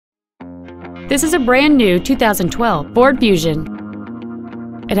This is a brand new 2012 Ford Fusion.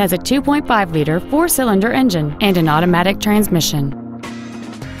 It has a 2.5-liter four-cylinder engine and an automatic transmission.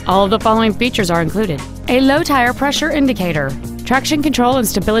 All of the following features are included: a low tire pressure indicator, traction control and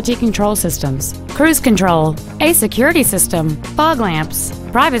stability control systems, cruise control, a security system, fog lamps,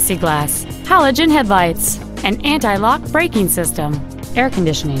 privacy glass, halogen headlights, an anti-lock braking system, air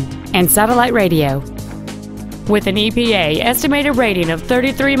conditioning, and satellite radio. With an EPA estimated rating of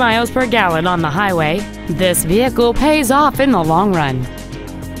 33 miles per gallon on the highway, this vehicle pays off in the long run.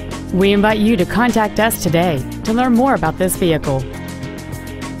 We invite you to contact us today to learn more about this vehicle.